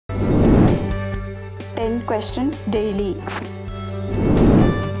10 questions daily.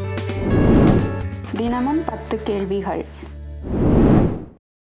 தினமும் 10 கேள்விகள்.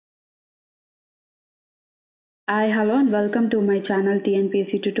 Hi, hello and welcome to my channel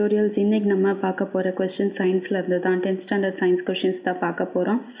Tnpsc tutorials. இன்னைக்கு நம்ம பார்க்க போற question scienceல இருந்து தான் 10th standard science questions தான் பார்க்க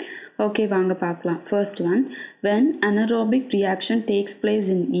போறோம். Okay, வாங்க பார்க்கலாம். First one, when anaerobic reaction takes place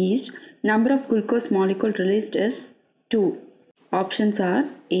in yeast, number of glucose molecule released is 2. Options are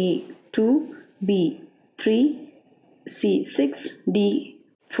A 2, B 3, C 6, D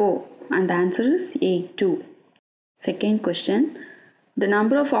 4, and the answer is A 2. Second question, the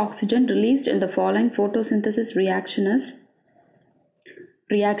number of oxygen released in the following photosynthesis reaction is,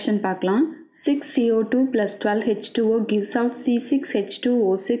 reaction பார்க்கலாம். 6 CO2 plus 12 H2O gives out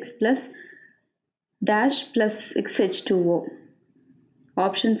C6H2O6 plus dash plus 6 H2O.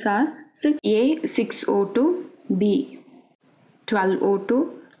 Options are A 6O2, B 12O2,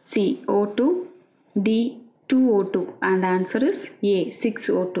 C O2, D 2O2, and the answer is A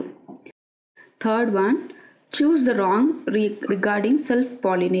 6O2. Third one, choose the wrong regarding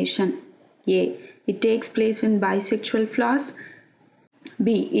self-pollination. A, it takes place in bisexual flowers.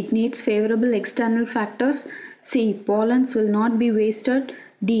 B, it needs favorable external factors. C, pollens will not be wasted.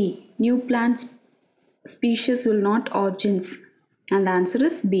 D, new plant species will not origins. And the answer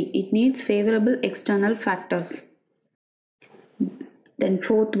is B, it needs favorable external factors. Then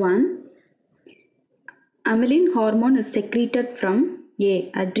fourth one, amylin hormone is secreted from A,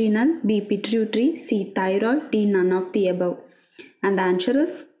 adrenal, B, pituitary, C, thyroid, D, none of the above. And the answer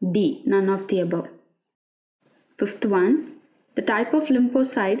is D, none of the above. Fifth one, the type of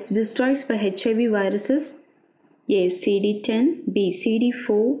lymphocytes destroyed by HIV viruses: A, CD10, B, CD4,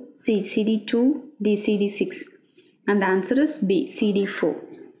 C, CD2, D, CD6. And the answer is B, CD4.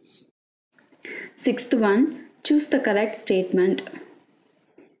 Sixth one, choose the correct statement.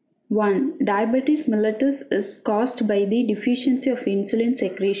 1. Diabetes mellitus is caused by the deficiency of insulin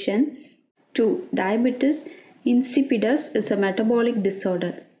secretion. 2. Diabetes insipidus is a metabolic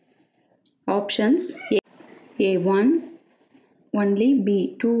disorder. Options: A 1 only, B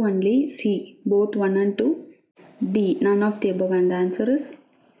 2 only, C both 1 and 2, D none of the above, and the answer is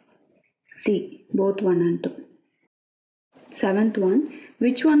C both 1 and 2. Seventh one,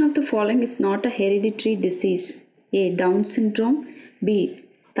 which one of the following is not a hereditary disease? A, Down syndrome, B,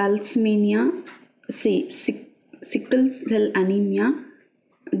 thalassemia, C, sickle cell anemia,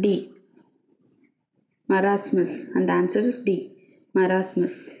 D, marasmus, and the answer is D,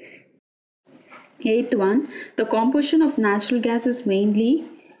 marasmus. Eighth one, the composition of natural gas is mainly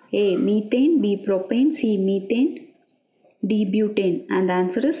A, methane, B, propane, C, methane, D, butane, and the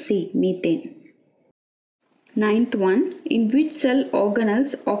answer is C, methane. Ninth one, in which cell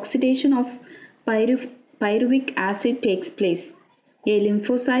organelles oxidation of pyruvic acid takes place? A,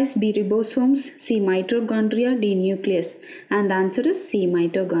 lymphocytes, B, ribosomes, C, mitochondria, D, nucleus, and the answer is C,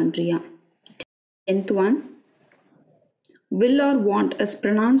 mitochondria. 10th one, will or want is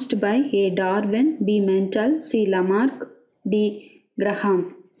pronounced by A, Darwin, B, Mental, C, Lamarck, D, Graham,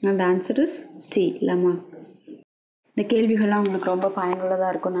 and the answer is C, Lamarck. இந்த கேள்விகள்லாம் உங்களுக்கு ரொம்ப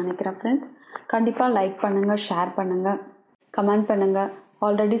பயனுள்ளதாக இருக்கும்னு நினைக்கிறேன் friends. கண்டிப்பாக like பண்ணுங்கள், share பண்ணுங்கள், கமெண்ட் பண்ணுங்கள்.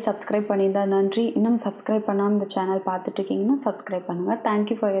 ஆல்ரெடி சப்ஸ்கிரைப் பண்ணியிருந்தால் நன்றி. இன்னும் சப்ஸ்கிரைப் பண்ணாமல் இந்த சேனல் பார்த்துட்ருக்கீங்கன்னா சப்ஸ்கிரைப் பண்ணுங்கள்.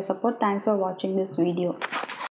 Thank you for your support. Thanks for வாட்சிங் திஸ் வீடியோ.